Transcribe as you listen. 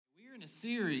in a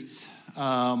series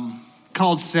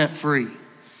called Set Free.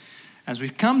 As we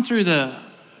come through the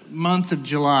month of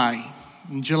July,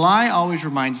 and July always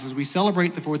reminds us, as we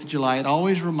celebrate the 4th of July, it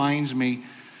always reminds me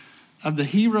of the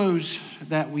heroes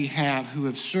that we have who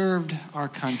have served our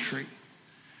country.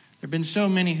 There have been so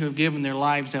many who have given their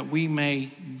lives that we may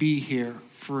be here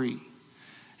free.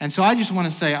 And so I just want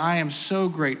to say I am so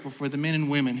grateful for the men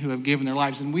and women who have given their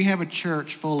lives. And we have a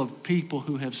church full of people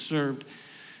who have served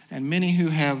and many who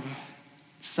have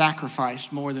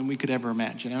sacrificed more than we could ever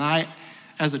imagine. And I,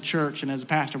 as a church and as a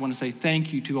pastor, want to say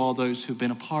thank you to all those who've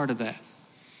been a part of that.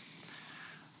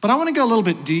 But I want to go a little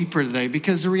bit deeper today,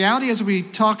 because the reality as we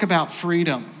talk about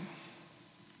freedom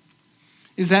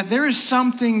is that there is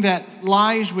something that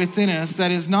lies within us that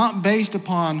is not based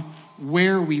upon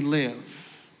where we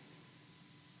live,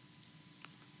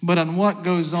 but on what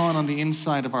goes on the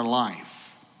inside of our life.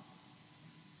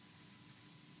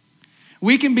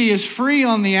 We can be as free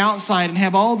on the outside and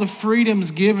have all the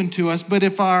freedoms given to us, but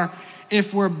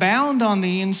if we're bound on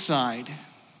the inside,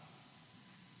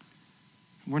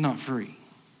 we're not free.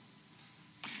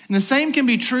 And the same can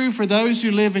be true for those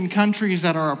who live in countries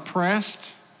that are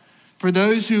oppressed, for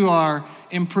those who are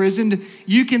imprisoned.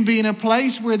 You can be in a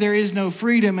place where there is no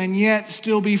freedom and yet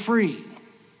still be free.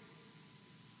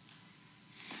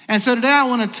 And so today I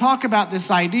want to talk about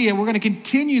this idea. We're going to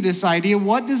continue this idea.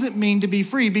 What does it mean to be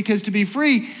free? Because to be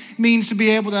free means to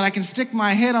be able that I can stick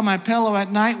my head on my pillow at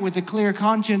night with a clear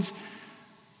conscience,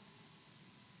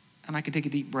 and I can take a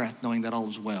deep breath knowing that all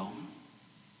is well.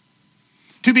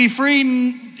 To be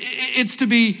free, it's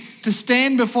to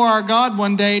stand before our God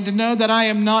one day, to know that I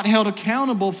am not held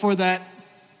accountable for that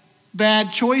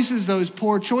bad choices, those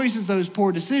poor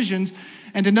decisions,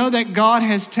 and to know that God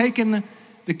has taken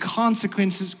the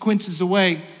consequences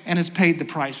away and has paid the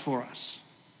price for us.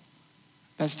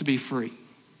 That's to be free.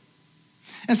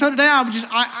 And so today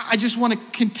I just want to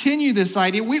continue this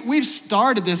idea. We've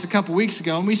started this a couple weeks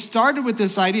ago, and we started with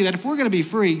this idea that if we're going to be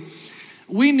free,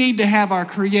 we need to have our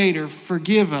Creator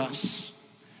forgive us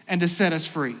and to set us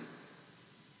free.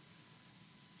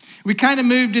 We kind of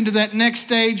moved into that next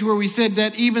stage where we said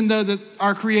that even though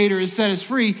our Creator has set us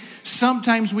free,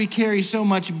 sometimes we carry so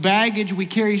much baggage, we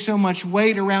carry so much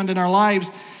weight around in our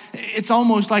lives, it's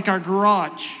almost like our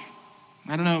garage.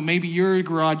 I don't know, maybe your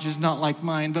garage is not like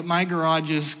mine, but my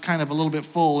garage is kind of a little bit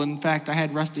full. In fact, I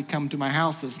had Rusty come to my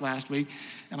house this last week,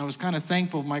 and I was kind of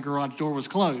thankful my garage door was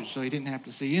closed so he didn't have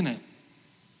to see in it.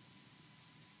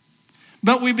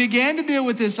 But we began to deal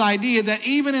with this idea that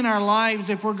even in our lives,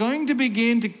 if we're going to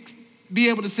begin to be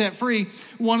able to set free,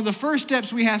 one of the first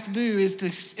steps we have to do is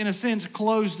to, in a sense,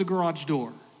 close the garage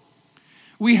door.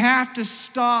 We have to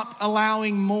stop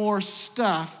allowing more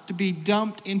stuff to be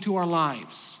dumped into our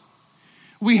lives.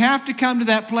 We have to come to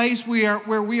that place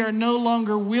where we are no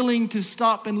longer willing to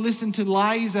stop and listen to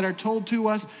lies that are told to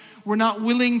us. We're not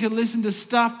willing to listen to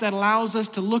stuff that allows us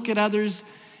to look at others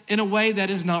in a way that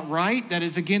is not right, that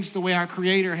is against the way our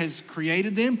Creator has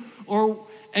created them, or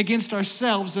against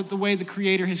ourselves, the way the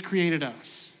Creator has created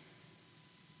us.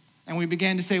 And we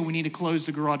began to say we need to close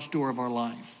the garage door of our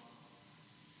life.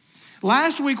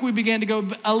 Last week we began to go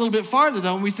a little bit farther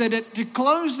though, and we said that to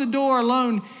close the door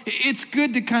alone, it's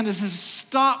good to kind of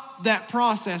stop that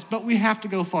process, but we have to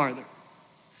go farther.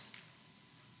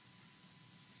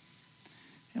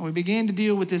 And we began to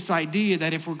deal with this idea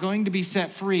that if we're going to be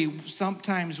set free,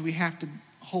 sometimes we have to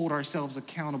hold ourselves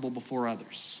accountable before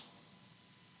others.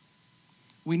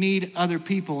 We need other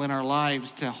people in our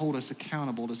lives to hold us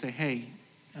accountable, to say, hey,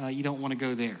 you don't want to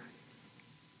go there.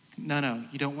 No,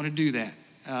 you don't want to do that.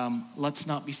 Let's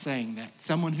not be saying that.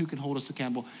 Someone who can hold us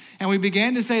accountable. And we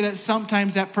began to say that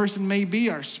sometimes that person may be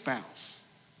our spouse.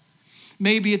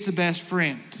 Maybe it's a best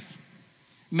friend.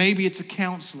 Maybe it's a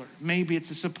counselor. Maybe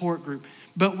it's a support group.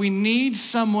 But we need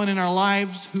someone in our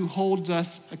lives who holds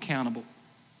us accountable.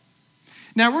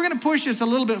 Now, we're going to push this a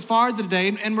little bit farther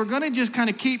today, and we're going to just kind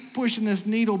of keep pushing this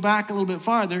needle back a little bit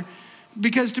farther,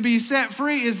 because to be set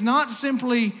free is not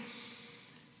simply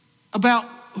about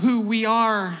who we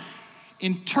are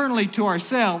internally to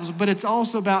ourselves, but it's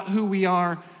also about who we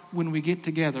are when we get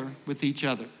together with each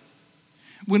other,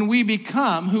 when we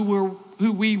become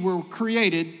who we were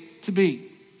created to be.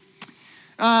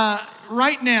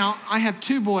 Right now, I have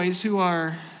two boys who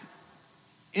are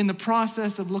in the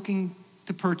process of looking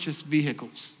to purchase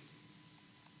vehicles.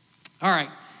 All right.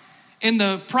 In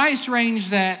the price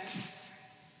range that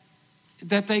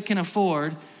they can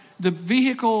afford, the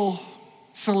vehicle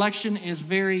selection is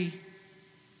very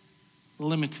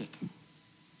limited.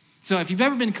 So if you've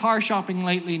ever been car shopping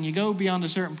lately and you go beyond a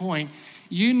certain point,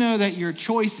 you know that your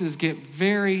choices get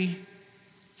very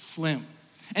slim.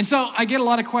 And so I get a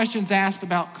lot of questions asked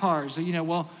about cars.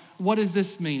 Well, what does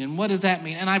this mean? And what does that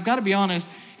mean? And I've got to be honest,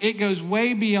 it goes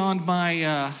way beyond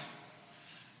my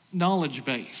knowledge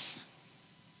base.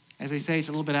 As they say, it's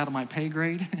a little bit out of my pay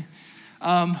grade.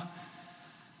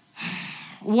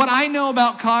 What I know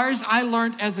about cars, I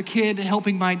learned as a kid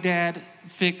helping my dad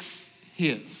fix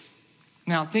his.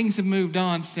 Now, things have moved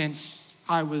on since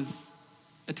I was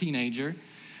a teenager.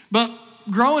 But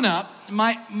growing up,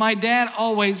 my dad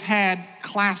always had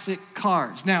classic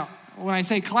cars. Now, when I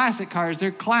say classic cars,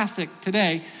 they're classic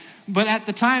today. But at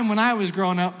the time when I was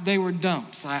growing up, they were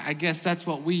dumps. I guess that's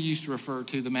what we used to refer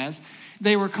to them as.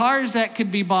 They were cars that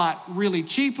could be bought really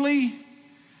cheaply,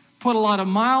 put a lot of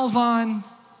miles on,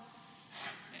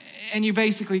 and you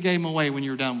basically gave them away when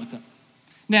you were done with them.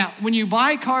 Now, when you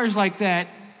buy cars like that,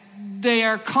 they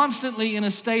are constantly in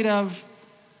a state of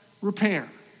repair.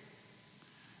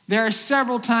 There are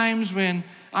several times when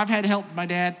I've had to help my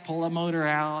dad pull a motor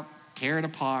out, tear it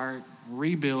apart,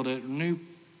 rebuild it, new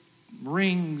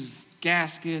rings,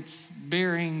 gaskets,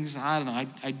 bearings. I don't know.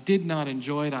 I did not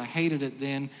enjoy it. I hated it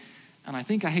then, and I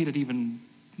think I hate it even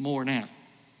more now.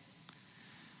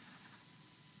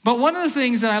 But one of the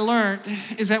things that I learned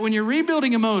is that when you're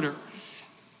rebuilding a motor,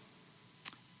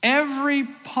 every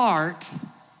part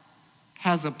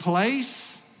has a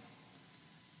place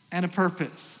and a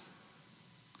purpose.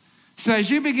 So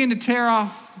as you begin to tear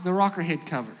off the rocker head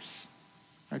covers,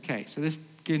 okay, so this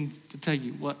begins to tell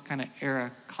you what kind of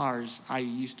era cars I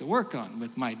used to work on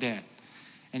with my dad.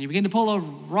 And you begin to pull the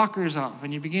rockers off,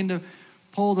 and you begin to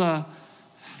pull the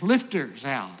lifters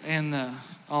out, and the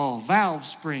valve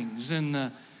springs, and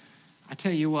I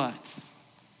tell you what,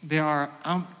 there are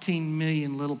umpteen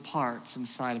million little parts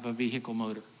inside of a vehicle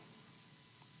motor.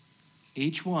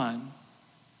 Each one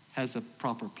has a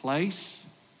proper place.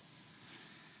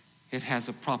 It has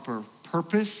a proper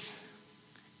purpose.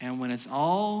 And when it's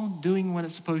all doing what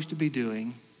it's supposed to be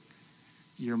doing,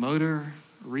 your motor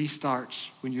restarts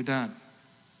when you're done.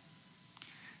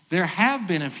 There have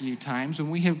been a few times when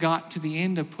we have got to the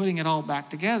end of putting it all back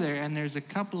together and there's a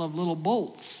couple of little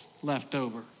bolts left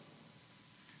over.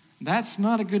 That's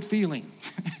not a good feeling.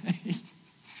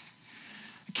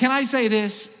 Can I say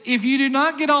this? If you do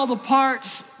not get all the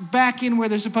parts back in where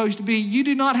they're supposed to be, you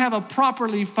do not have a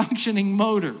properly functioning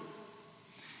motor.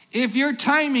 If your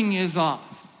timing is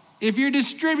off, if your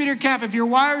distributor cap, if your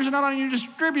wires are not on your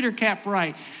distributor cap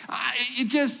right,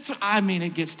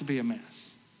 it gets to be a mess.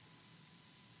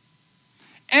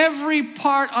 Every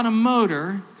part on a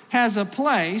motor has a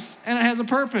place and it has a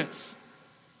purpose.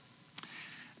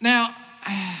 Now,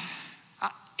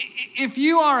 if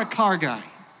you are a car guy,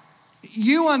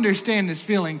 you understand this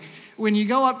feeling. When you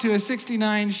go up to a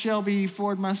 69 Shelby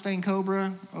Ford Mustang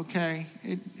Cobra, okay,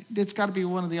 it's got to be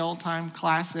one of the all-time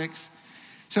classics.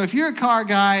 So if you're a car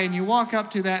guy and you walk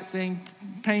up to that thing,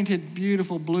 painted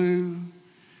beautiful blue,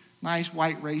 nice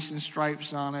white racing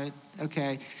stripes on it,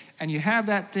 okay, and you have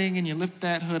that thing and you lift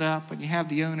that hood up and you have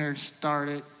the owner start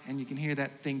it and you can hear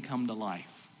that thing come to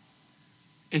life.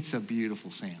 It's a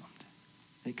beautiful sound.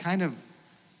 It kind of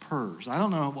purrs. I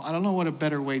don't know what a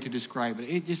better way to describe it.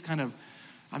 It just kind of,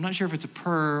 I'm not sure if it's a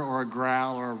purr or a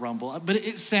growl or a rumble, but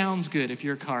it sounds good if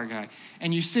you're a car guy.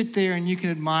 And you sit there and you can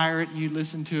admire it and you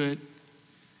listen to it.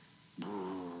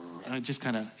 And it just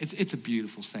kind of, it's a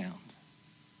beautiful sound.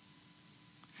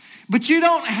 But you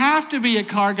don't have to be a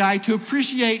car guy to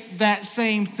appreciate that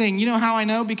same thing. You know how I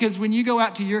know? Because when you go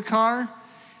out to your car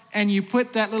and you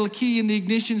put that little key in the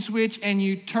ignition switch and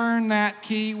you turn that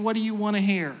key, what do you want to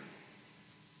hear?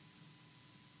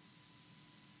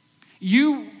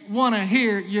 You want to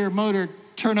hear your motor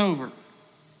turn over.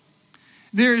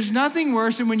 There's nothing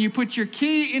worse than when you put your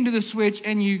key into the switch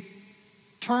and you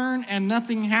turn and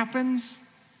nothing happens.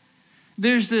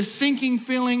 There's this sinking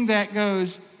feeling that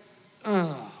goes,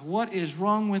 what is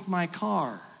wrong with my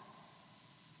car?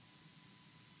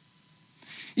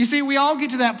 You see, we all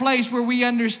get to that place where we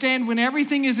understand when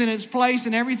everything is in its place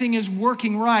and everything is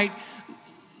working right,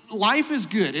 life is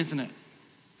good, isn't it?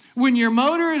 When your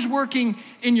motor is working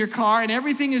in your car and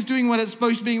everything is doing what it's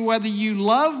supposed to be, whether you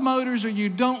love motors or you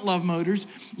don't love motors,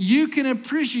 you can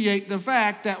appreciate the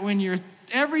fact that when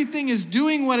everything is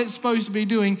doing what it's supposed to be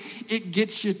doing, it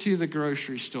gets you to the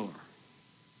grocery store.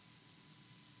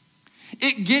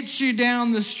 It gets you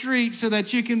down the street so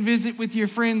that you can visit with your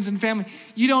friends and family.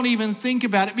 You don't even think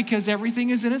about it because everything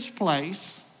is in its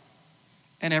place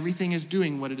and everything is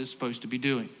doing what it is supposed to be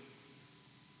doing.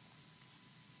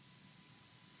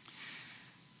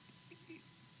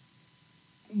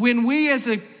 When we as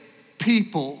a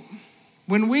people,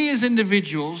 when we as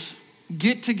individuals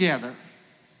get together,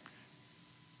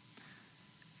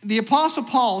 The Apostle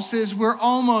Paul says we're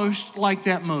almost like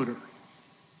that motor.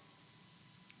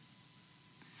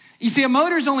 You see, a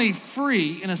motor is only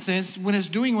free, in a sense, when it's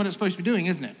doing what it's supposed to be doing,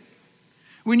 isn't it?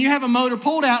 When you have a motor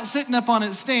pulled out, sitting up on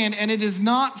its stand, and it is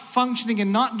not functioning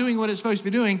and not doing what it's supposed to be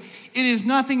doing, it is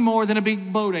nothing more than a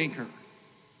big boat anchor.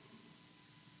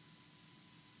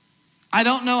 I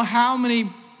don't know how many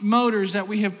motors that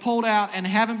we have pulled out and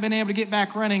haven't been able to get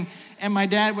back running, and my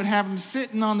dad would have them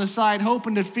sitting on the side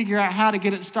hoping to figure out how to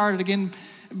get it started again,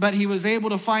 but he was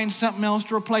able to find something else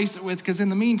to replace it with, because in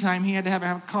the meantime, he had to have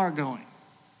a car going.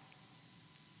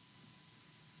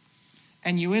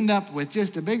 And you end up with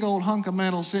just a big old hunk of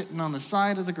metal sitting on the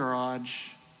side of the garage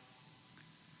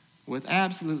with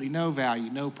absolutely no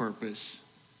value, no purpose.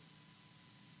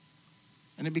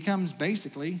 And it becomes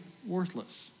basically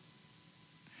worthless.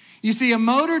 You see, a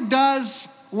motor does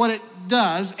what it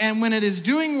does, and when it is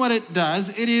doing what it does,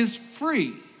 it is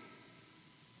free.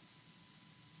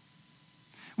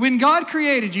 When God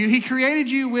created you, He created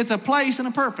you with a place and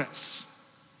a purpose.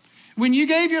 When you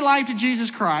gave your life to Jesus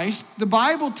Christ, the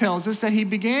Bible tells us that He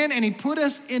began and He put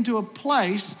us into a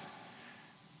place,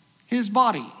 His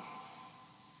body.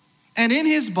 And in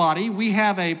His body, we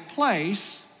have a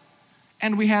place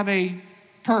and we have a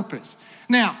purpose.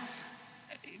 Now,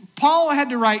 Paul had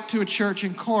to write to a church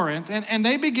in Corinth, and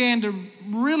they began to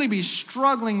really be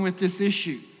struggling with this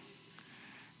issue.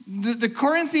 The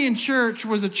Corinthian church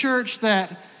was a church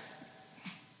that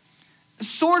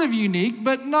sort of unique,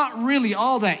 but not really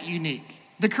all that unique.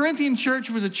 The Corinthian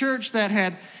church was a church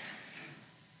that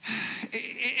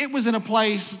it was in a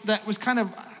place that was kind of,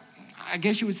 I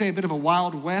guess you would say, a bit of a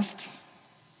Wild West.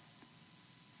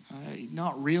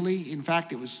 Not really. In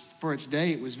fact, it was, for its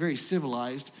day, it was very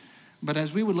civilized. But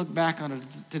as we would look back on it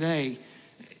today,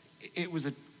 it was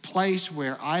a place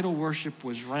where idol worship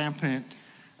was rampant.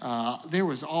 There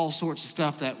was all sorts of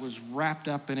stuff that was wrapped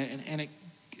up in it, and it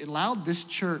allowed this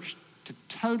church to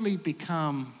totally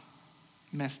become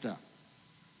messed up.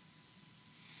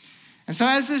 And so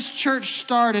as this church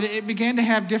started, it began to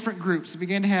have different groups. It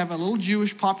began to have a little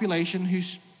Jewish population who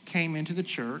came into the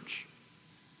church,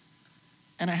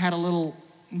 and it had a little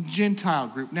Gentile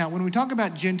group. Now, when we talk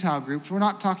about Gentile groups, we're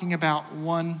not talking about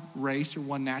one race or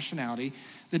one nationality.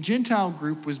 The Gentile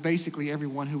group was basically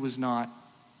everyone who was not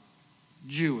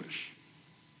Jewish.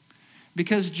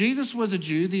 Because Jesus was a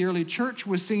Jew, the early church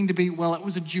was seen to be, well, it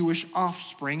was a Jewish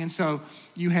offspring. And so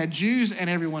you had Jews and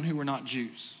everyone who were not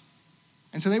Jews.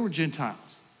 And so they were Gentiles.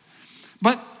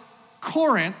 But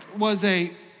Corinth was a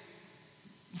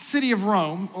city of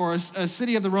Rome, or a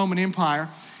city of the Roman Empire.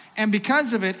 And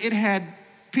because of it, it had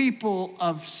people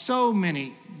of so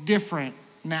many different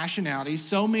nationalities,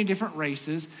 so many different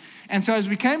races. And so as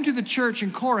we came to the church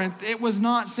in Corinth, it was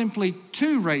not simply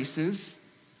two races.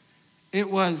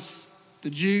 It was the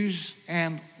Jews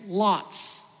and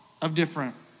lots of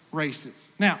different races.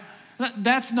 Now,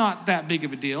 that's not that big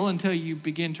of a deal until you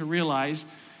begin to realize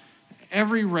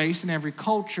every race and every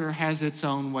culture has its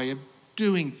own way of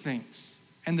doing things.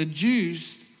 And the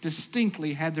Jews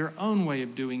distinctly had their own way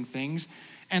of doing things,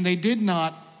 and they did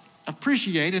not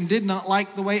appreciate and did not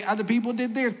like the way other people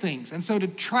did their things. And so to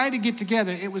try to get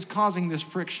together, it was causing this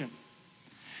friction.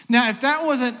 Now, if that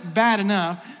wasn't bad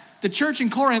enough, the church in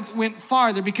Corinth went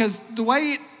farther, because the way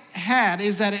it had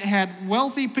is that it had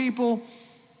wealthy people,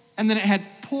 and then it had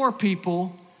poor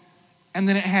people, and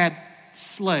then it had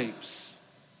slaves.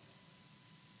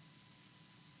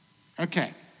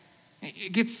 Okay,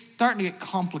 it gets starting to get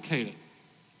complicated.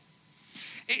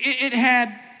 It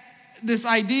had this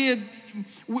idea,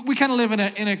 we kind of live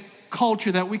in a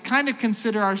culture that we kind of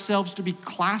consider ourselves to be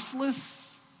classless.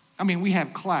 I mean, we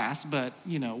have class, but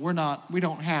we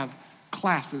don't have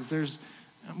classes.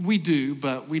 We do,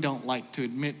 but we don't like to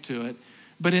admit to it.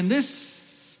 But in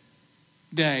this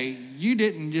day, you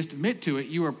didn't just admit to it,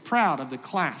 you were proud of the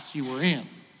class you were in.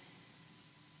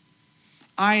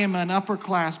 I am an upper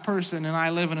class person, and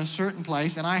I live in a certain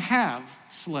place, and I have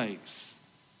slaves.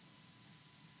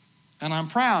 And I'm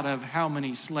proud of how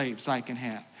many slaves I can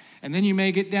have. And then you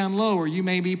may get down lower. You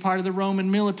may be part of the Roman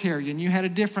military, and you had a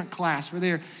different class for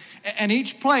there. And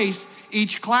each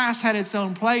class had its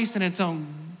own place and its own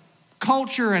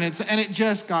culture, and it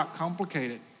just got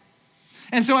complicated.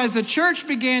 And so as the church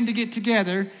began to get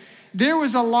together, there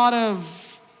was a lot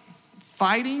of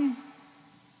fighting,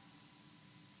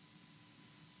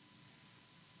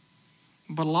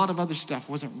 but a lot of other stuff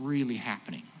wasn't really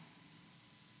happening.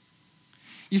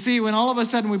 You see, when all of a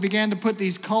sudden we began to put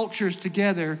these cultures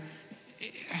together,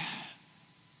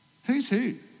 who's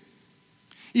who?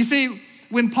 You see,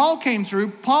 when Paul came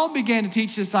through, Paul began to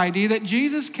teach this idea that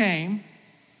Jesus came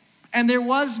and there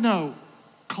was no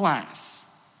class.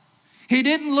 He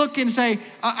didn't look and say,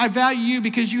 I value you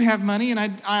because you have money,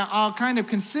 and I'll kind of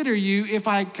consider you if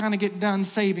I kind of get done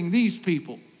saving these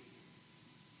people.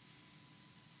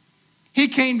 He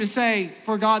came to say,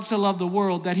 for God so loved the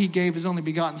world that he gave his only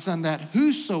begotten Son, that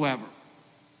whosoever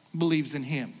believes in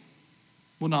him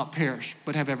will not perish,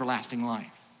 but have everlasting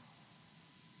life.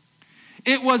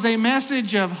 It was a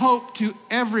message of hope to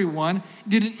everyone.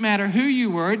 Didn't matter who you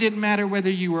were. It didn't matter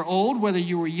whether you were old, whether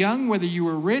you were young, whether you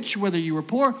were rich, whether you were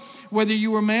poor, whether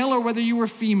you were male or whether you were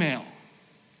female.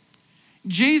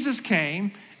 Jesus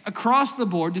came across the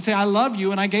board to say, I love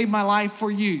you and I gave my life for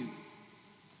you.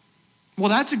 Well,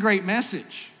 that's a great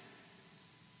message.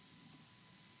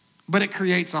 But it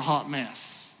creates a hot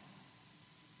mess.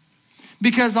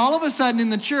 Because all of a sudden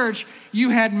in the church, you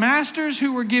had masters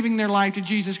who were giving their life to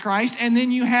Jesus Christ, and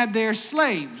then you had their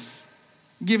slaves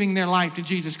giving their life to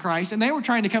Jesus Christ, and they were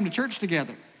trying to come to church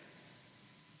together.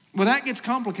 Well, that gets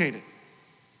complicated.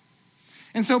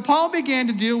 And so Paul began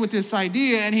to deal with this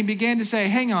idea, and he began to say,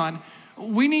 hang on,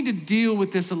 we need to deal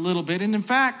with this a little bit. And in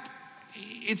fact,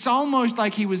 it's almost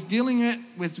like he was dealing it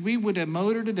with, we would a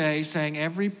motor today, saying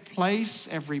every place,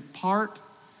 every part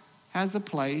has a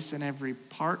place, and every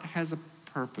part has a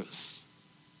purpose.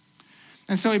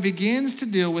 And so he begins to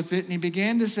deal with it, and he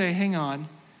began to say, hang on,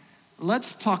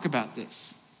 let's talk about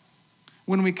this.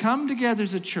 When we come together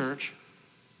as a church,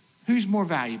 who's more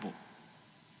valuable?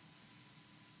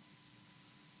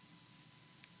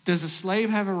 Does a slave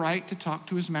have a right to talk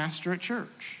to his master at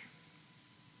church?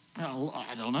 Well,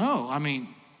 I don't know.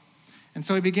 And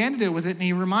so he began to deal with it, and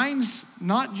he reminds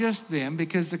not just them,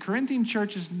 because the Corinthian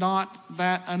church is not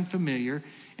that unfamiliar.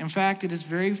 In fact, it is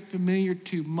very familiar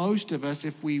to most of us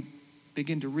if we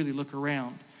begin to really look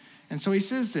around. And so he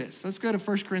says this. Let's go to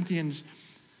 1 Corinthians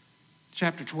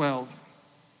chapter 12,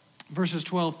 verses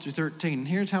 12 through 13. And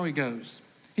here's how he goes.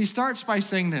 He starts by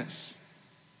saying this.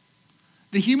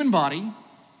 The human body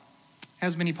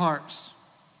has many parts,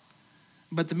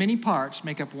 but the many parts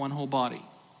make up one whole body.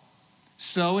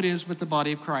 So it is with the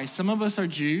body of Christ. Some of us are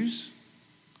Jews.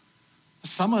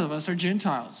 Some of us are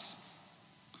Gentiles.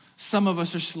 Some of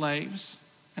us are slaves,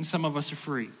 and some of us are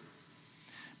free.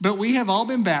 But we have all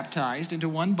been baptized into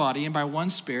one body and by one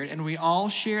Spirit, and we all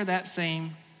share that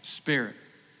same Spirit.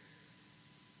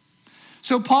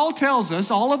 So Paul tells us,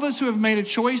 all of us who have made a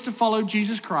choice to follow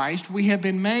Jesus Christ, we have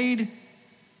been made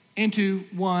into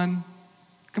one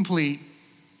complete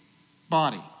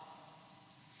body.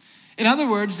 In other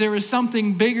words, there is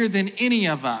something bigger than any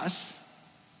of us.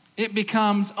 It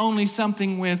becomes only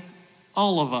something with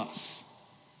all of us.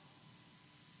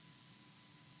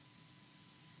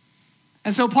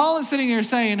 And so Paul is sitting there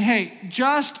saying, hey,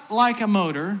 just like a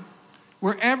motor,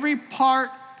 where every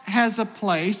part has a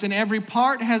place and every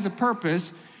part has a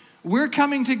purpose, we're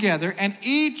coming together, and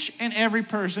each and every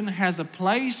person has a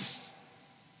place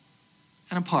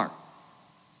and a part.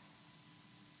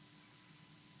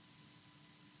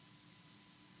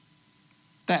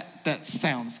 That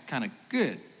sounds kind of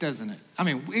good, doesn't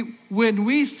it? When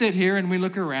we sit here and we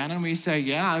look around and we say,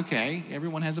 yeah, okay,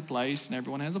 everyone has a place and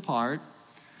everyone has a part,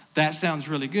 that sounds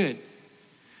really good.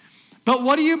 But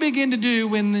what do you begin to do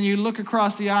when you look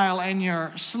across the aisle and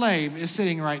your slave is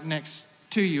sitting right next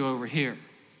to you over here?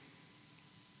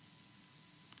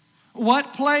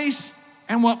 What place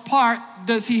and what part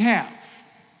does he have?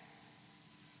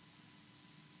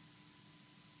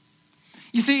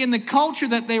 You see, in the culture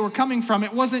that they were coming from,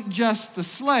 it wasn't just the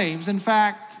slaves. In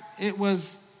fact, it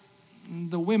was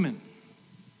the women.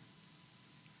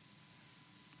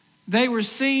 They were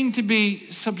seen to be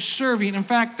subservient. In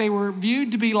fact, they were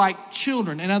viewed to be like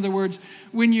children. In other words,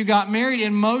 when you got married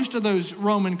in most of those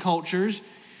Roman cultures,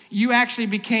 you actually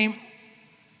became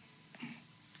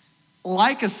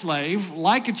like a slave,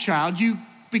 like a child. You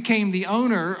became the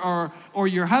owner, or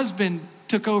your husband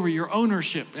took over your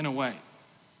ownership in a way.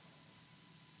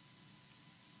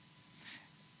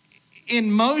 In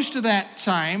most of that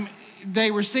time,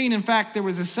 they were seen, in fact, there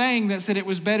was a saying that said it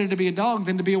was better to be a dog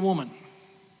than to be a woman.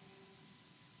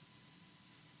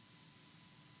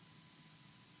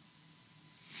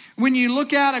 When you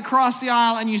look out across the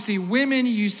aisle and you see women,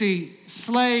 you see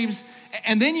slaves,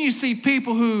 and then you see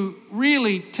people who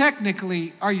really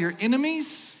technically are your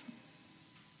enemies.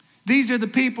 These are the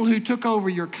people who took over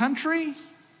your country.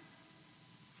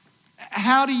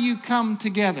 How do you come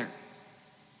together?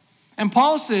 And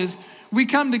Paul says, we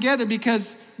come together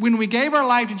because when we gave our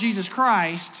life to Jesus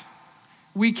Christ,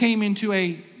 we came into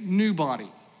a new body.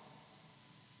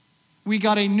 We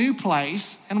got a new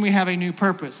place and we have a new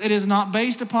purpose. It is not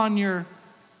based upon your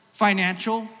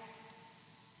financial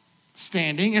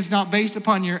standing. It's not based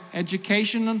upon your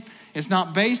education. It's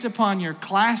not based upon your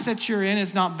class that you're in.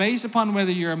 It's not based upon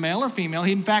whether you're a male or female.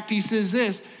 In fact, he says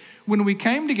this, when we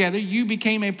came together, you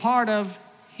became a part of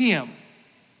him.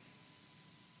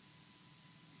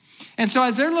 And so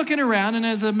as they're looking around, and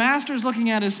as the master's looking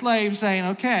at his slave saying,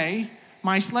 okay,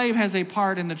 my slave has a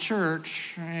part in the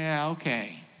church. Yeah,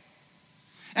 okay.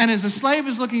 And as the slave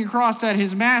is looking across at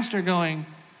his master going,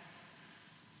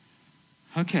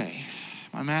 okay,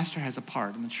 my master has a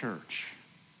part in the church.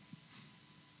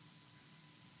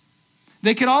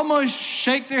 They could almost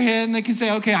shake their head and they can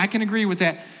say, okay, I can agree with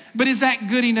that. But is that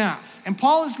good enough? And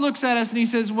Paul looks at us and he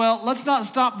says, well, let's not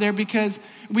stop there because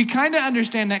we kind of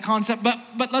understand that concept,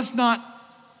 but let's not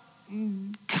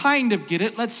kind of get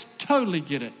it. Let's totally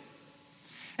get it.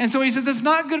 And so he says, it's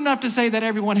not good enough to say that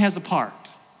everyone has a part,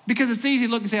 because it's easy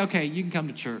to look and say, okay, you can come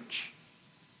to church.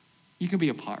 You can be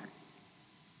a part.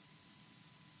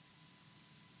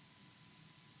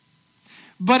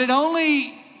 But it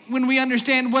only when we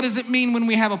understand what does it mean when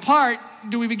we have a part,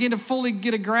 do we begin to fully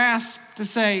get a grasp to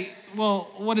say, well,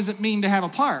 what does it mean to have a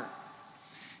part?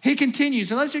 He continues.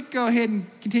 So let's just go ahead and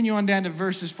continue on down to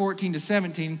verses 14 to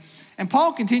 17. And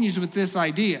Paul continues with this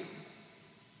idea.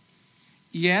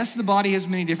 Yes, the body has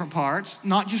many different parts,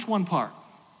 not just one part.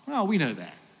 Well, we know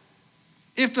that.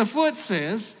 If the foot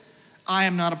says, I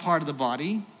am not a part of the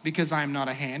body because I am not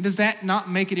a hand, does that not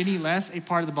make it any less a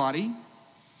part of the body?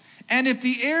 And if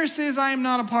the ear says, I am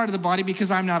not a part of the body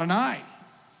because I'm not an eye,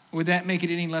 would that make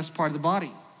it any less part of the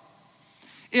body?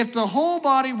 If the whole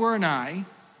body were an eye,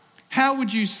 how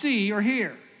would you see or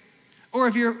hear? Or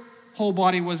if your whole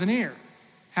body was an ear,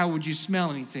 how would you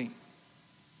smell anything?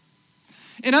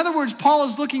 In other words, Paul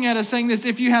is looking at us saying this,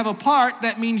 if you have a part,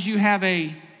 that means you have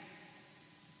a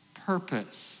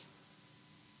purpose.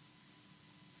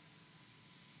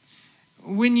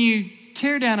 When you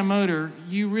tear down a motor,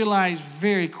 you realize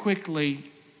very quickly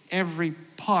every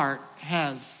part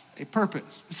has a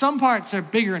purpose. Some parts are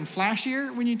bigger and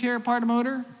flashier when you tear apart a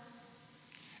motor.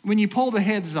 When you pull the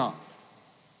heads off,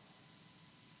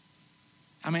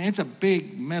 I mean, it's a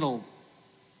big metal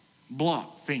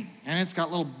block thing, and it's got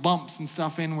little bumps and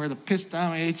stuff in where the piston,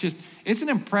 I mean, it's an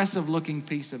impressive looking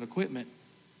piece of equipment.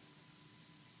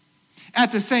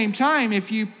 At the same time,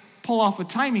 if you pull off a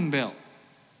timing belt,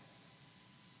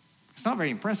 it's not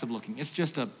very impressive looking. It's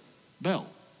just a belt.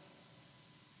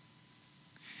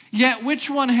 Yet, which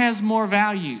one has more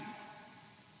value?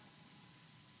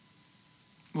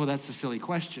 Well, that's a silly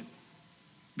question,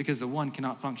 because the one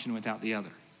cannot function without the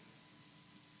other.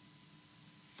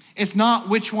 It's not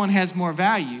which one has more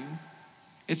value.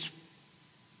 It's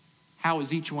how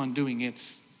is each one doing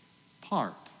its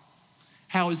part?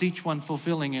 How is each one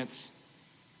fulfilling its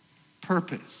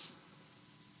purpose?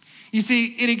 You see,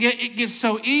 it gets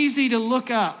so easy to look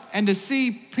up and to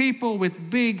see people with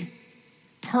big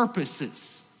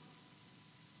purposes.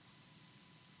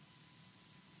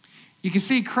 You can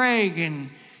see Craig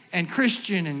and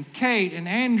Christian and Kate and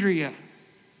Andrea,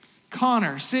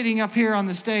 Connor sitting up here on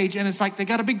the stage, and it's like they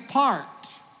got a big part.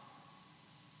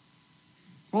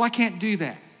 Well, I can't do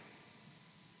that.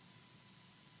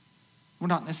 We're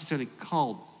not necessarily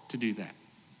called to do that.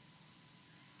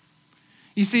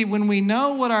 You see, when we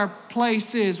know what our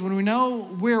place is, when we know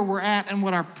where we're at and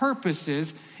what our purpose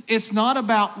is, it's not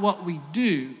about what we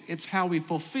do, it's how we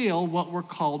fulfill what we're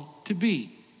called to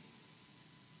be.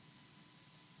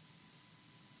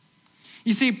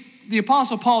 You see, the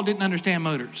Apostle Paul didn't understand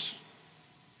motors,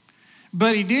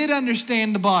 but he did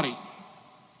understand the body.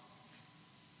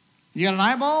 You got an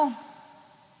eyeball?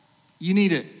 You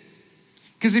need it.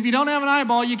 Because if you don't have an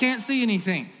eyeball, you can't see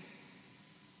anything.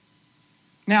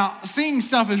 Now, seeing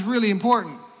stuff is really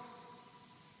important.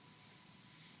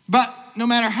 But no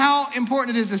matter how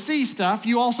important it is to see stuff,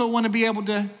 you also want to be able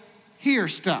to hear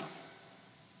stuff.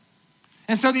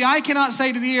 And so the eye cannot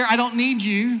say to the ear, I don't need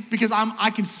you because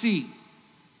I can see.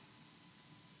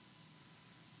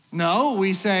 No,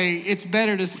 we say it's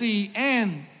better to see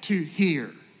and to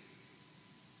hear.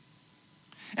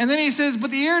 And then he says,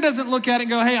 but the ear doesn't look at it and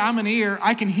go, hey, I'm an ear.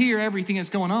 I can hear everything that's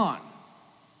going on.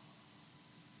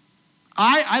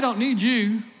 I don't need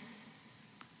you.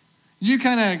 You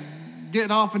kind of get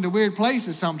off into weird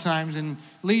places sometimes and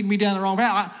lead me down the wrong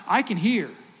path. I can hear.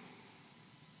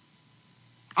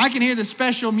 I can hear the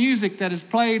special music that is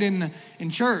played in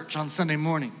church on Sunday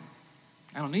morning.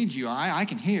 I don't need you. I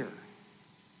can hear.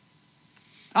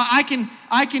 I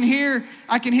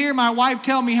can hear my wife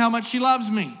tell me how much she loves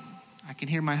me. I can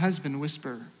hear my husband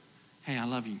whisper, hey, I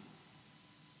love you.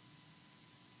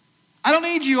 I don't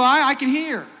need you. I can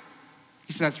hear.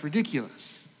 He said, that's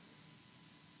ridiculous.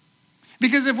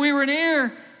 Because if we were an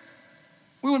ear,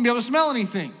 we wouldn't be able to smell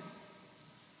anything.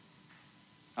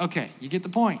 Okay, you get the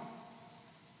point.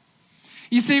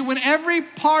 You see, when every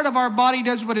part of our body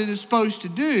does what it is supposed to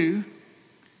do,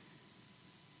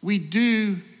 we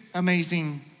do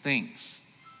amazing things.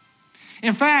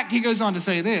 In fact, he goes on to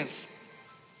say this.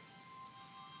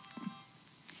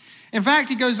 In fact,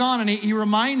 he goes on and he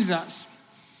reminds us.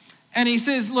 And he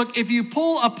says, look, if you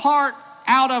pull a part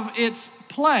out of its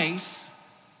place,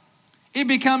 it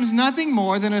becomes nothing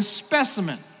more than a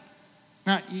specimen.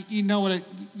 Now, you know what,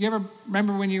 you ever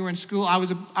remember when you were in school? I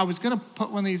was going to put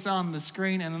one of these on the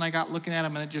screen, and then I got looking at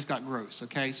them, and it just got gross,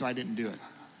 okay? So I didn't do it.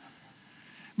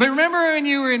 But remember when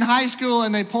you were in high school,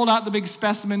 and they pulled out the big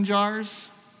specimen jars?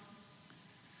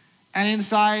 And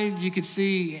inside, you could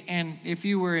see, and if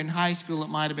you were in high school, it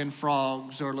might have been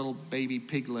frogs or little baby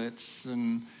piglets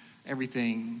and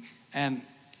everything. And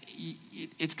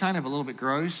it's kind of a little bit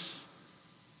gross.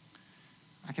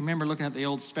 I can remember looking at the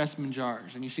old specimen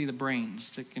jars, and you see the brains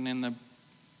sticking in the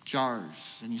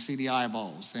jars, and you see the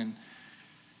eyeballs, and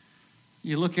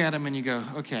you look at them and you go,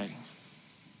 okay,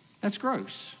 that's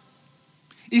gross.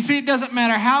 You see, it doesn't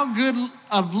matter how good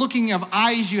of looking of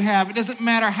eyes you have. It doesn't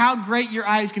matter how great your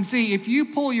eyes can see. If you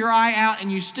pull your eye out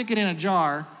and you stick it in a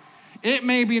jar, it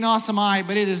may be an awesome eye,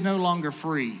 but it is no longer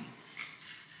free.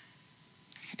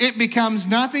 It becomes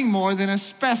nothing more than a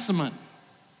specimen.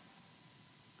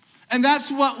 And that's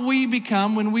what we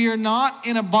become when we are not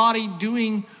in a body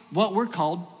doing what we're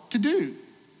called to do.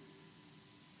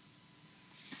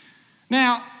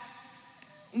 Now,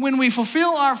 when we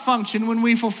fulfill our function, when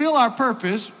we fulfill our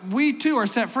purpose, we too are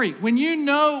set free. When you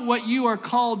know what you are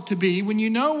called to be, when you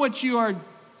know what you are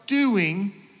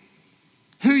doing,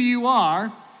 who you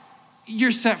are,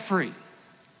 you're set free.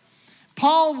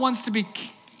 Paul wants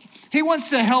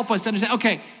to help us understand,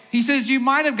 okay, he says you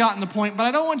might have gotten the point, but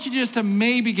I don't want you just to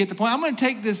maybe get the point. I'm going to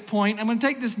take this point, I'm going to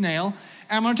take this nail,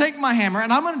 and I'm going to take my hammer,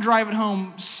 and I'm going to drive it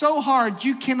home so hard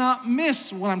you cannot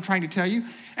miss what I'm trying to tell you.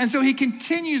 And so he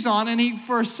continues on, and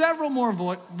for several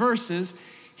more verses,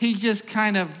 he just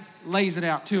kind of lays it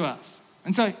out to us.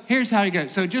 And so here's how he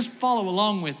goes. So just follow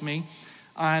along with me,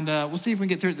 and we'll see if we can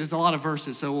get through it. There's a lot of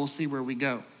verses, so we'll see where we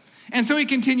go. And so he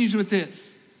continues with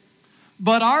this.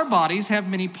 But our bodies have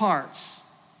many parts,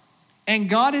 and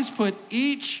God has put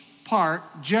each part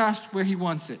just where he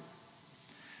wants it.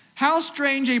 How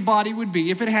strange a body would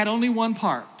be if it had only one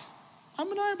part.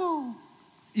 I'm an eyeball.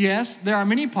 Yes, there are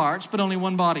many parts, but only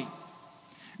one body.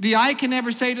 The eye can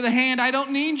never say to the hand, I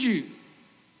don't need you.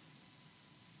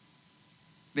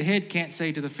 The head can't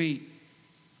say to the feet,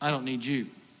 I don't need you.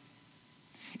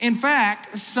 In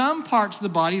fact, some parts of the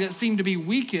body that seem to be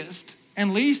weakest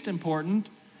and least important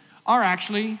are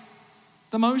actually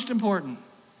the most important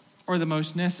or the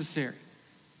most necessary.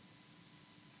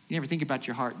 You never think about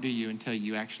your heart, do you, until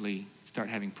you actually start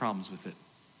having problems with it.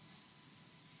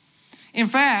 In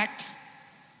fact,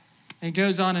 it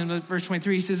goes on in verse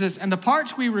 23, he says this, and the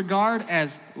parts we regard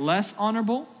as less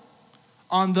honorable,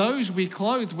 on those we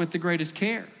clothe with the greatest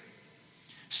care.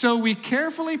 So we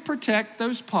carefully protect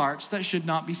those parts that should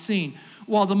not be seen,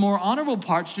 while the more honorable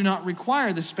parts do not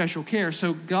require the special care.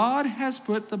 So God has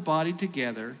put the body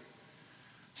together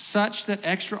such that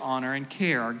extra honor and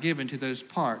care are given to those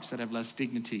parts that have less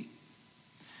dignity.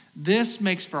 This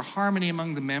makes for harmony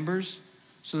among the members,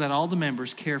 so that all the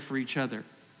members care for each other.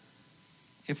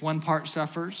 If one part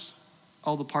suffers,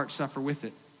 all the parts suffer with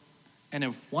it. And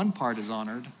if one part is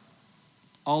honored,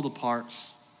 all the parts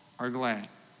are glad.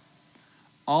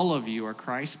 All of you are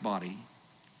Christ's body,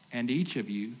 and each of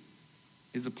you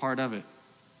is a part of it.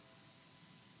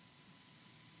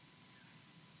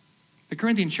 The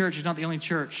Corinthian church is not the only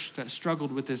church that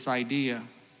struggled with this idea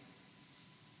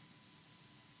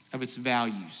of its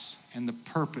values and the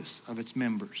purpose of its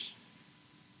members.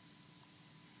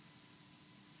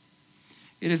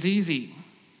 It is easy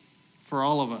for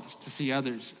all of us to see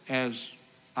others as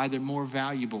either more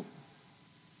valuable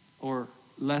or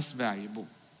less valuable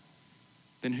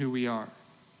than who we are.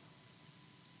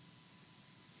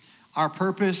 Our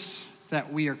purpose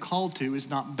that we are called to is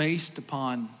not based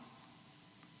upon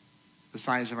the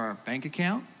size of our bank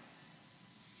account.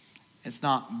 It's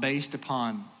not based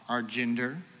upon our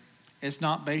gender. It's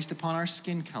not based upon our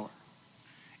skin color.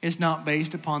 It's not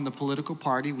based upon the political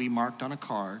party we marked on a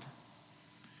card.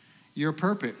 Your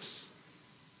purpose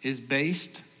is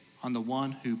based on the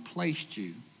one who placed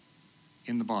you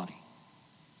in the body.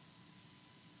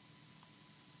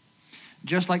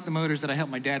 Just like the motors that I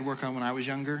helped my dad work on when I was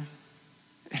younger,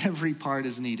 every part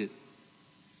is needed.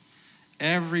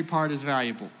 Every part is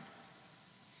valuable.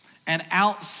 And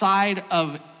outside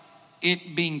of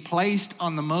it being placed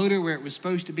on the motor where it was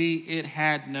supposed to be, it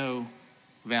had no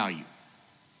value.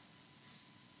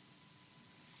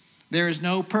 There is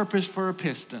no purpose for a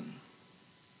piston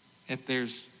if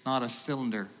there's not a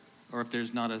cylinder or if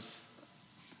there's not a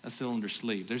cylinder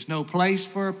sleeve. There's no place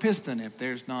for a piston if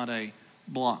there's not a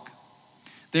block.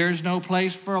 There's no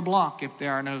place for a block if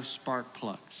there are no spark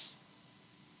plugs.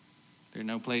 There's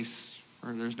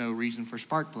no reason for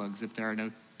spark plugs if there are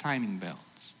no timing belts.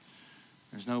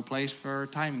 There's no place for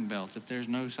timing belts if there's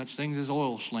no such things as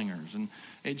oil slingers. And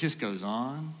it just goes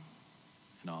on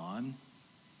and on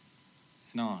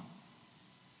and on.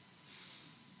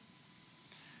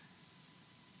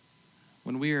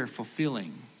 When we are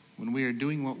fulfilling, when we are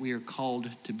doing what we are called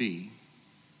to be,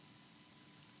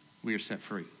 we are set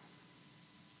free.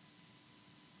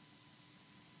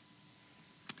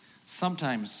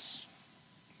 Sometimes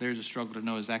there's a struggle to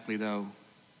know exactly, though,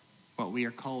 what we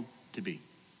are called to be.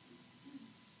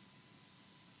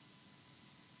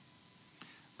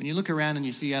 When you look around and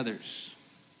you see others,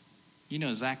 you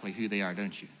know exactly who they are,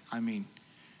 don't you? I mean,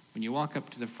 when you walk up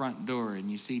to the front door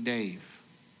and you see Dave,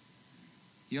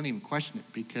 you don't even question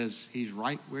it because he's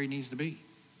right where he needs to be.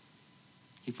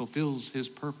 He fulfills his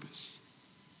purpose.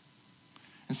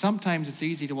 And sometimes it's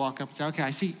easy to walk up and say, okay, I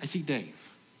see Dave.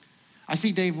 I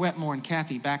see Dave Wetmore and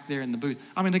Kathy back there in the booth.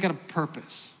 I mean, they got a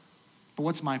purpose. But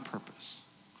what's my purpose?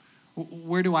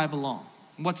 Where do I belong?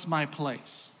 What's my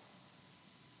place?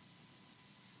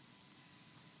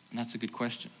 And that's a good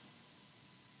question.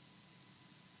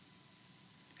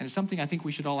 And it's something I think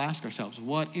we should all ask ourselves.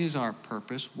 What is our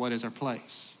purpose? What is our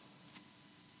place?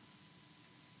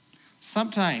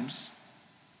 Sometimes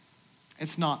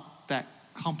it's not that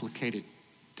complicated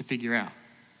to figure out.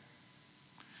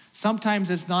 Sometimes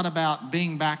it's not about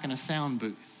being back in a sound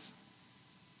booth.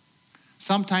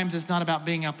 Sometimes it's not about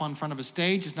being up on front of a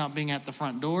stage. It's not being at the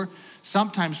front door.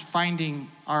 Sometimes finding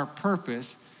our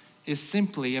purpose is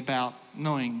simply about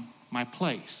knowing my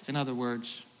place. In other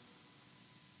words,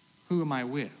 who am I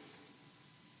with?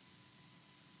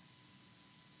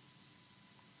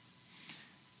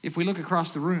 If we look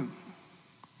across the room,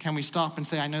 can we stop and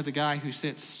say, I know the guy who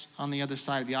sits on the other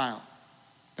side of the aisle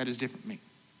that is different from me?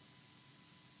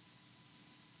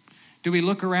 Do we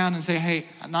look around and say, hey,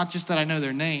 not just that I know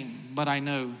their name, but I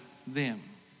know them.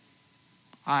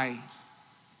 I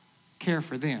care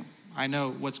for them. I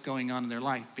know what's going on in their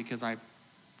life because I've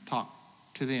talked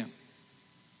to them.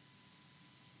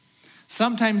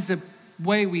 Sometimes the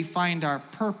way we find our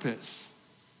purpose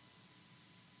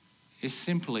is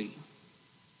simply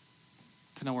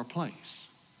to know our place.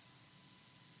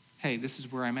 Hey, this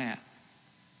is where I'm at.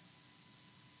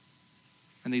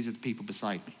 And these are the people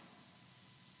beside me.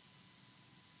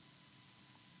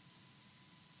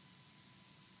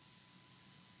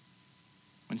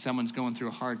 When someone's going through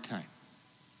a hard time,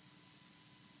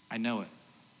 I know it,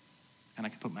 and I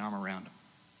can put my arm around them.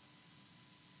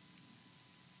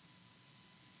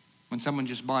 When someone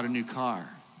just bought a new car,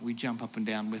 we jump up and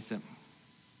down with them.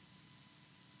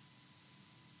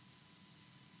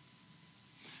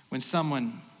 When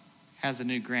someone has a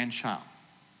new grandchild,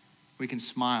 we can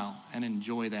smile and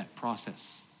enjoy that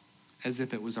process as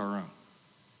if it was our own.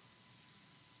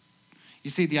 You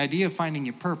see, the idea of finding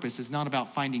your purpose is not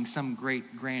about finding some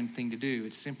great, grand thing to do.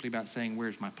 It's simply about saying,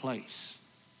 where's my place?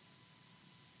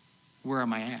 Where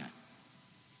am I at?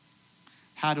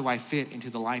 How do I fit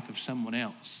into the life of someone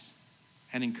else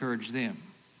and encourage them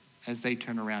as they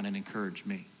turn around and encourage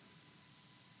me?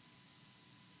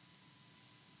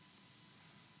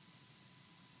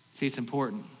 See, it's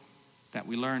important that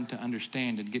we learn to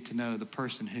understand and get to know the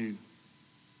person who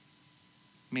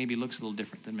maybe looks a little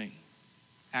different than me,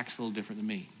 acts a little different than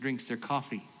me, drinks their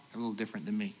coffee a little different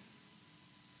than me.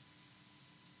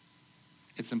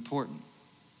 It's important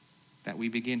that we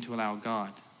begin to allow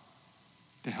God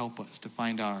to help us to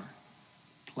find our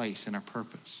place and our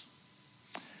purpose.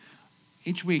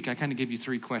 Each week, I kind of give you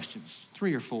 3 questions,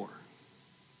 3 or 4.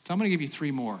 So I'm going to give you 3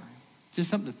 more,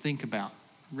 just something to think about.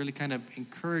 Really kind of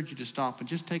encourage you to stop and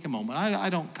just take a moment. I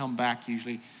don't come back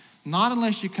usually. Not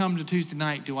unless you come to Tuesday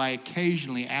night do I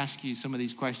occasionally ask you some of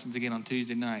these questions again on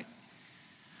Tuesday night.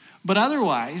 But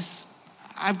otherwise,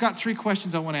 I've got 3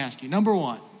 questions I want to ask you. Number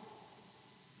 1,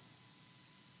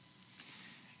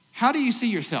 how do you see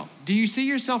yourself? Do you see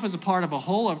yourself as a part of a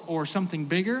whole or something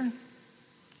bigger?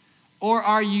 Or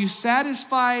are you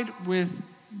satisfied with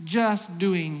just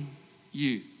doing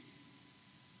you?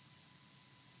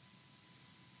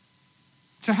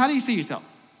 So how do you see yourself?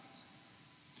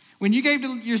 When you gave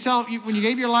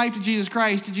your life to Jesus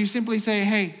Christ, did you simply say,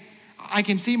 hey, I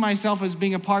can see myself as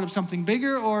being a part of something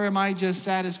bigger, or am I just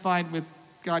satisfied with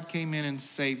God came in and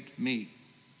saved me?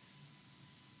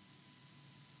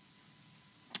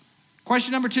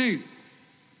 Question number 2.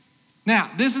 Now,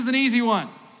 this is an easy one.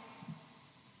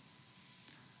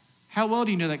 How well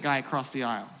do you know that guy across the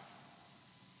aisle?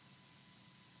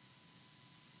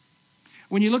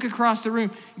 When you look across the room,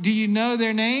 do you know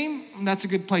their name? That's a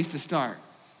good place to start.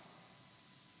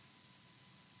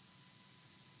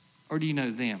 Or do you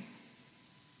know them?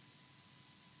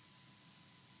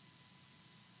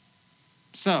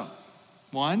 So,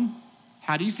 one,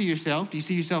 how do you see yourself? Do you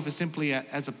see yourself as simply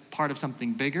as a part of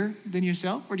something bigger than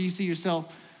yourself? Or do you see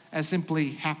yourself as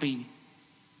simply happy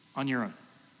on your own?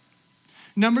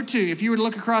 Number two, if you were to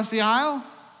look across the aisle,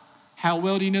 how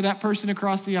well do you know that person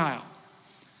across the aisle?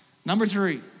 Number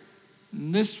three,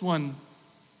 this one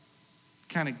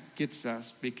kind of gets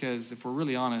us because if we're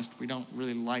really honest, we don't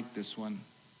really like this one.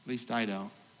 At least I don't.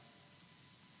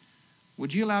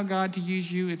 Would you allow God to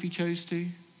use you if he chose to?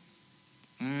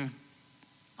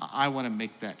 I want to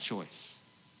make that choice.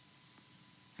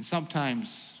 And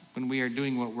sometimes when we are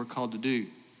doing what we're called to do,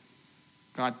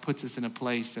 God puts us in a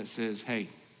place that says, hey,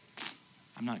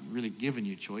 I'm not really giving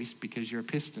you a choice because you're a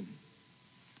piston.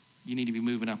 You need to be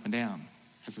moving up and down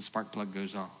as the spark plug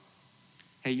goes off.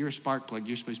 Hey, you're a spark plug.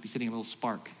 You're supposed to be sending a little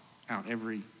spark out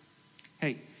every.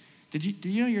 Hey, did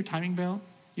you know your timing belt?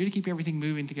 You're to keep everything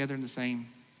moving together in the same.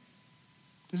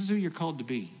 This is who you're called to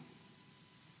be.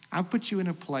 I've put you in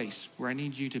a place where I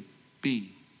need you to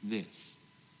be this.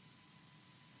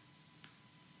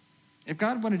 If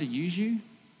God wanted to use you,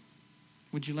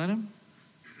 would you let him?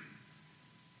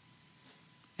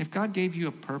 If God gave you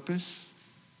a purpose,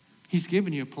 he's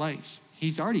given you a place.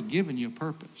 He's already given you a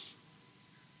purpose.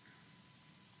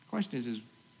 The question is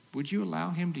would you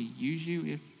allow him to use you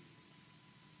if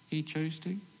he chose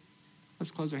to?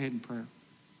 Let's close our head in prayer.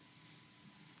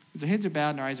 As our heads are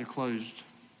bowed and our eyes are closed,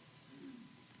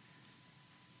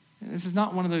 this is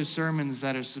not one of those sermons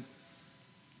that are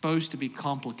supposed to be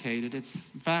complicated. In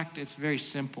fact, it's very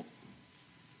simple.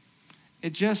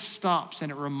 It just stops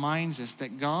and it reminds us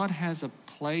that God has a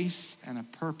place and a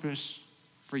purpose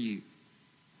for you.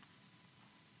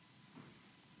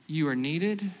 You are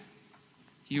needed.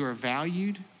 You are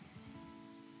valued.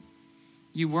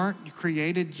 You weren't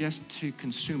created just to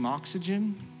consume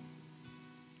oxygen.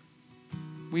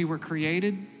 We were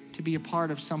created to be a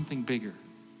part of something bigger,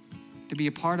 to be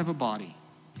a part of a body,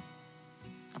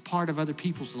 a part of other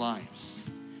people's lives.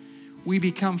 We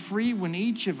become free when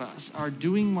each of us are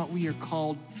doing what we are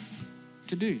called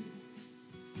to do.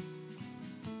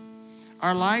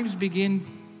 Our lives begin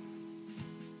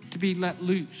to be let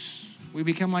loose. We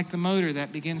become like the motor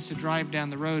that begins to drive down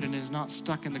the road and is not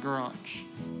stuck in the garage.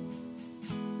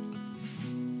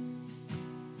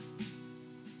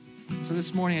 So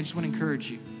this morning, I just want to encourage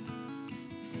you.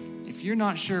 If you're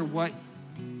not sure what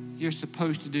you're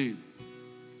supposed to do,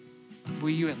 will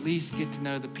you at least get to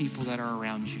know the people that are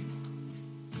around you?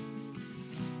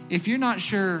 If you're not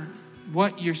sure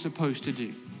what you're supposed to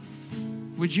do,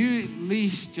 would you at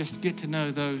least just get to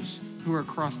know those who are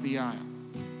across the aisle?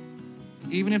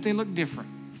 Even if they look different.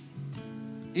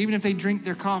 Even if they drink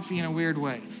their coffee in a weird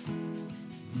way.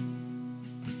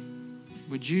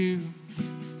 Would you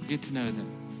get to know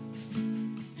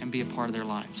them and be a part of their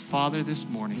lives? Father, this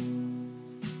morning,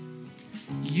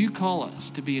 you call us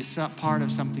to be a part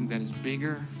of something that is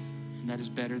bigger and that is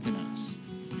better than us.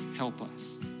 Help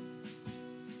us.